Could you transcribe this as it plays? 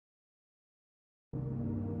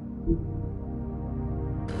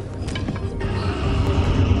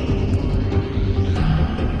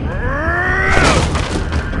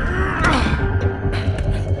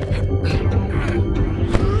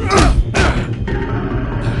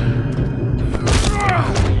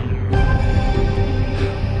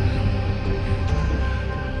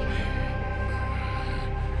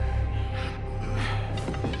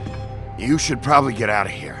You should probably get out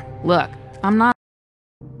of here. Look, I'm not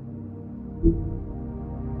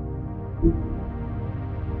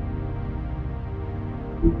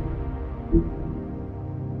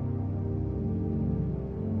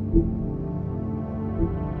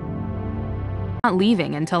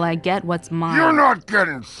leaving until I get what's mine. You're not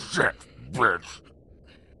getting shit, bitch.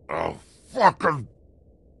 I'll fucking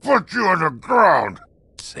put you in the ground.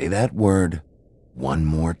 Say that word one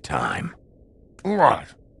more time.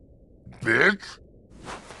 What? Bitch?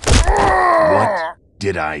 What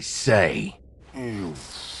did I say? You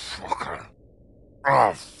fucking...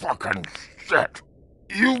 Oh, fucking shit.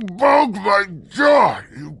 You broke my jaw,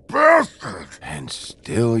 you bastard. And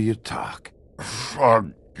still you talk. Fuck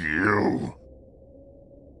you.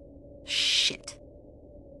 Shit.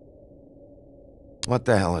 What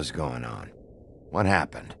the hell is going on? What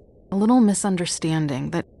happened? A little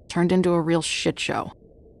misunderstanding that turned into a real shit show.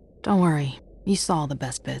 Don't worry, you saw the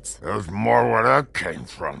best bits. There's more where that came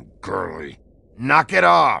from, girly. Knock it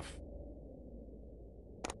off!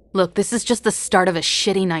 Look, this is just the start of a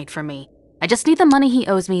shitty night for me. I just need the money he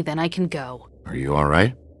owes me, then I can go. Are you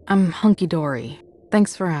alright? I'm hunky-dory.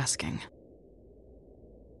 Thanks for asking.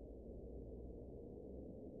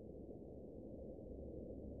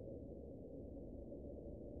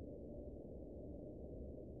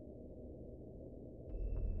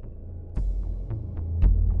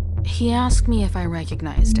 He asked me if I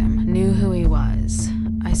recognized him, knew who he was.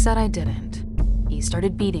 I said I didn't. He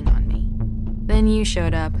started beating on me. Then you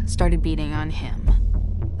showed up, started beating on him.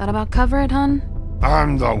 That about cover it, hun?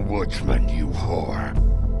 I'm the woodsman, you whore.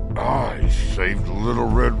 I saved Little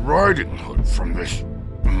Red Riding Hood from this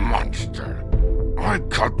monster. I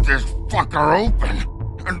cut this fucker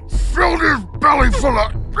open and filled his belly full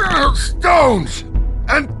of stones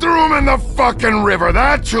and threw him in the fucking river.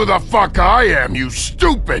 That's who the fuck I am, you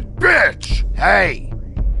stupid bitch! Hey!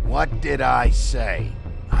 What did I say?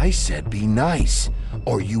 I said be nice,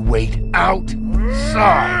 or you wait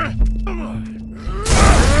outside.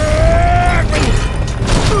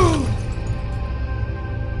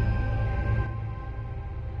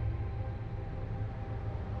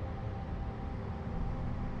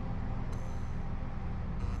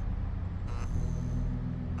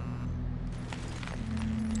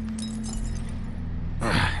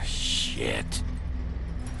 Shit.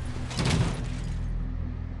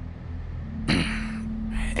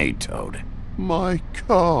 Hey, Toad. My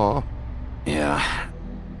car. Yeah.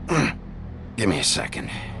 Give me a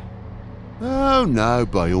second. Oh no,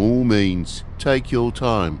 by all means. Take your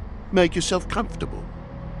time. Make yourself comfortable.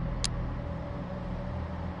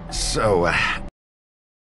 So,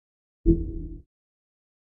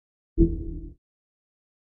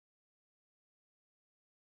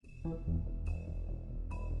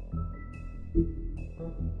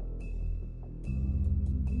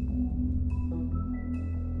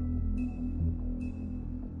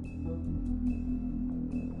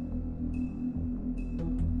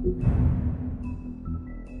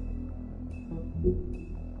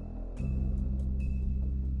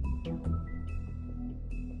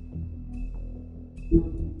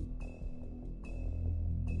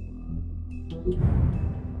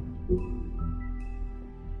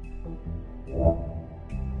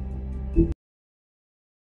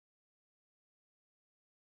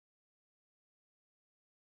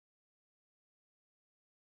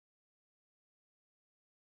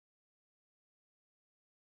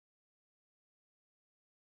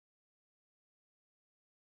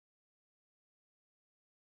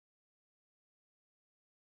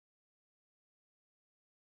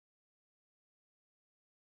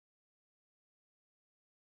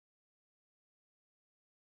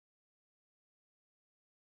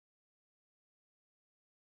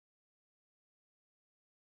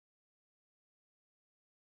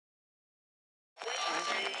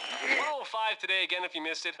 today again if you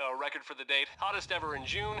missed it, a record for the date, hottest ever in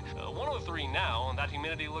June, 103 now, and that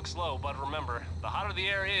humidity looks low, but remember, the hotter the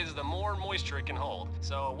air is, the more moisture it can hold.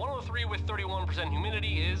 So 103 with 31%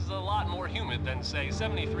 humidity is a lot more humid than, say,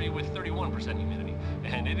 73 with 31% humidity,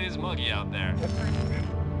 and it is muggy out there.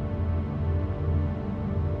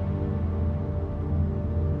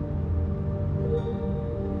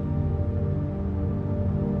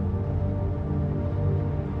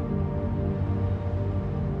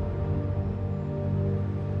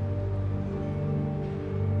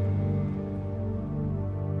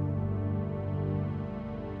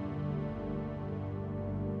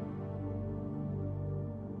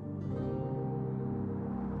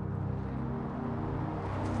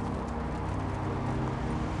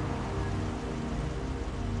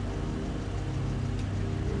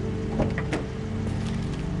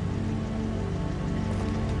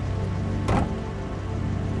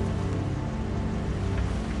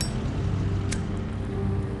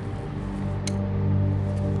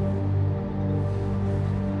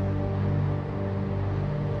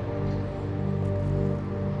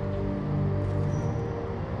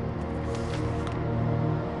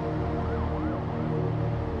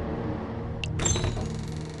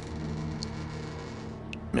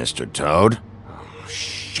 Mr. Toad. Oh,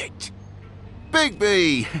 shit.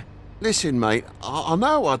 Bigby! Listen, mate, I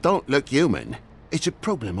know I don't look human. It's a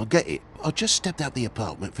problem, I get it. I just stepped out the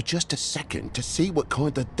apartment for just a second to see what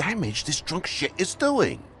kind of damage this drunk shit is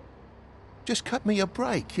doing. Just cut me a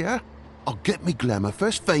break, yeah? I'll get me glamour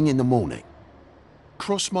first thing in the morning.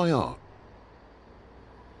 Cross my heart.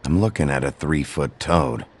 I'm looking at a 3-foot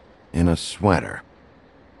toad in a sweater.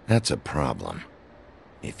 That's a problem.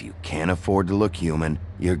 If you can't afford to look human,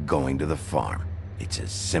 you're going to the farm. It's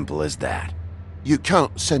as simple as that. You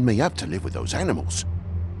can't send me up to live with those animals.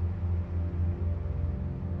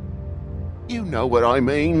 You know what I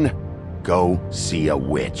mean. Go see a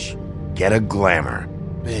witch. Get a glamour.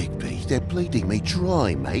 Bigby, they're bleeding me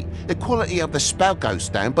dry, mate. The quality of the spout goes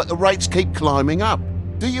down, but the rates keep climbing up.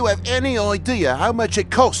 Do you have any idea how much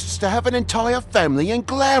it costs to have an entire family in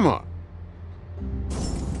glamour?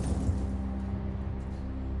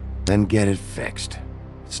 Then get it fixed.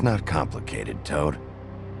 It's not complicated, Toad.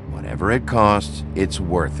 Whatever it costs, it's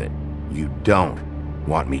worth it. You don't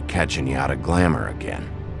want me catching you out of glamour again.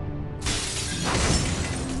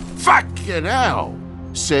 Fucking hell!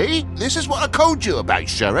 See? This is what I told you about,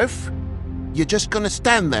 Sheriff. You're just gonna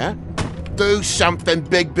stand there? Do something,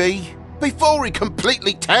 Bigby, before he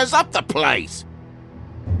completely tears up the place!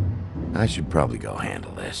 I should probably go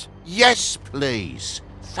handle this. Yes, please.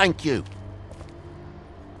 Thank you.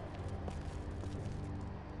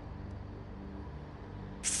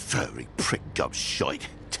 Furry prick gobshite.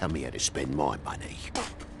 Tell me how to spend my money.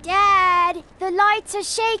 Dad, the lights are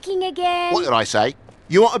shaking again. What did I say?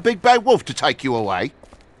 You want a big bad wolf to take you away?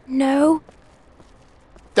 No.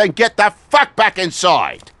 Then get the fuck back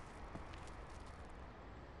inside!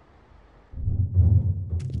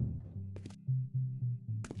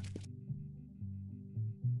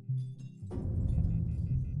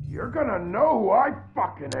 You're gonna know who I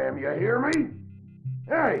fucking am, you hear me?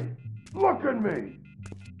 Hey, look at me!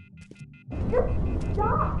 Just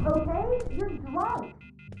stop, okay? You're drunk.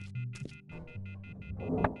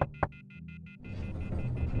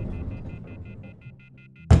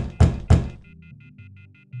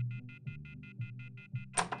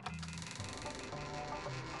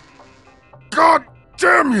 God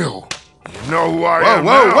damn you! You know who I am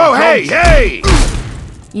Whoa, now, whoa, hey, don't you? hey!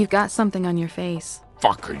 You've got something on your face.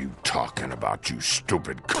 Fuck are you talking about, you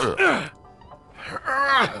stupid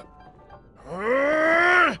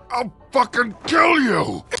I'll fucking kill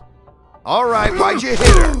you! All right, why'd you hit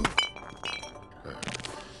her?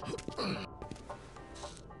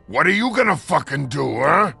 What are you gonna fucking do,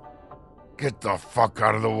 huh? Get the fuck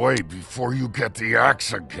out of the way before you get the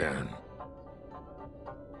axe again.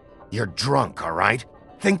 You're drunk, all right?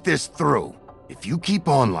 Think this through. If you keep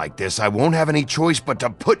on like this, I won't have any choice but to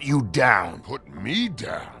put you down. Put me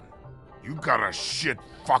down? You got a shit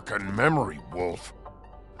fucking memory, Wolf.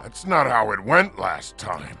 That's not how it went last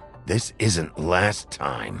time. This isn't last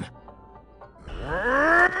time.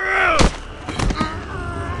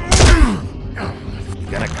 You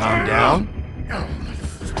gonna calm down?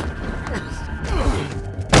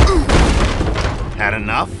 Had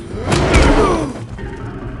enough?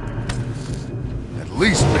 At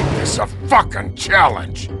least make this a fucking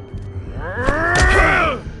challenge.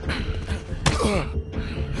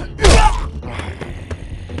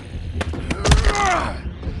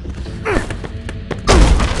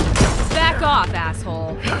 Back off,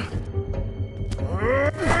 asshole.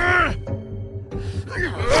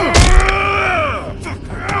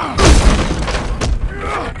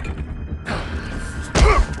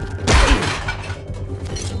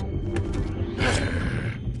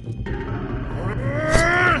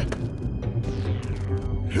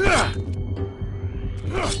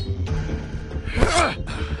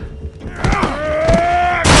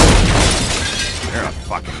 You're a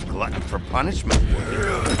fucking glutton for punishment.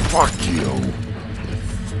 Fuck you.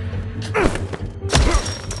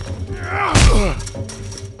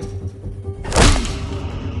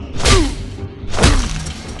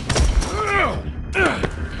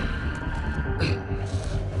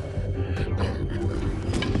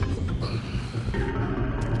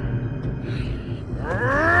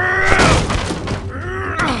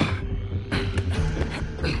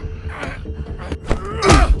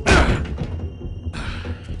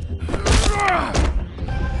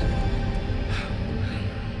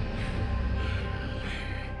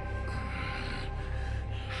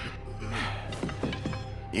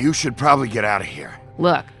 You should probably get out of here.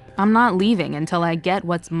 Look, I'm not leaving until I get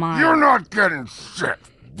what's mine. You're not getting shit,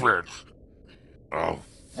 bitch. I'll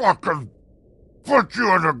fucking put you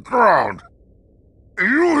on the ground.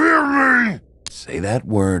 You hear me? Say that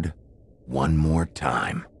word one more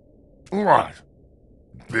time. What?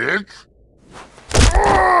 Bitch?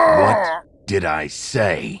 What did I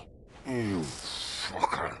say? You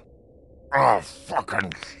fucker. Oh,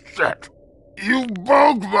 fucking shit. You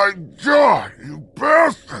broke my jaw, you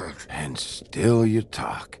bastard! And still you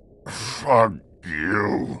talk. Fuck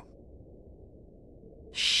you.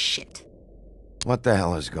 Shit. What the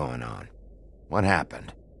hell is going on? What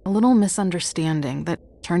happened? A little misunderstanding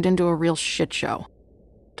that turned into a real shit show.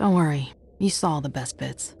 Don't worry, you saw the best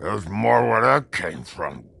bits. There's more where that came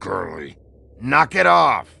from, girly. Knock it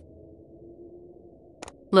off!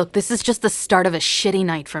 Look, this is just the start of a shitty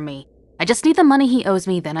night for me. I just need the money he owes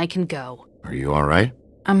me, then I can go. Are you alright?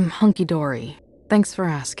 I'm hunky-dory. Thanks for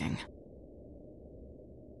asking.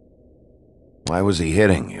 Why was he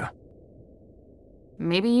hitting you?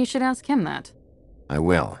 Maybe you should ask him that. I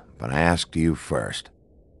will, but I asked you first.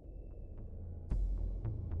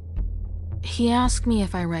 He asked me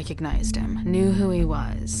if I recognized him, knew who he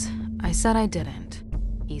was. I said I didn't.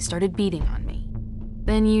 He started beating on me.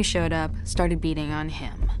 Then you showed up, started beating on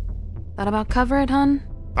him. That about cover it, hun?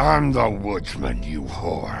 I'm the woodsman, you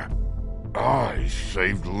whore. I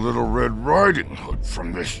saved Little Red Riding Hood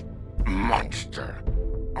from this monster.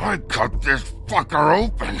 I cut this fucker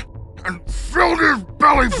open and filled his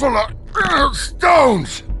belly full of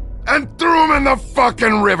stones and threw him in the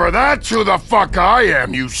fucking river. That's who the fuck I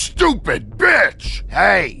am, you stupid bitch!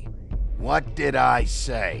 Hey! What did I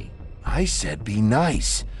say? I said be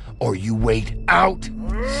nice, or you wait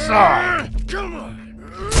outside. Come on!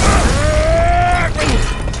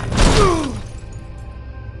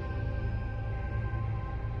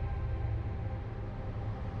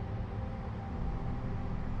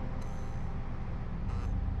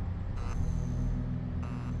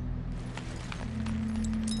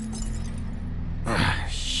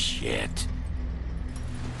 Shit.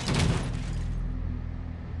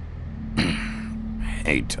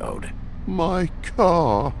 Hey, Toad. My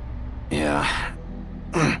car. Yeah.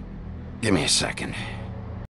 Give me a second.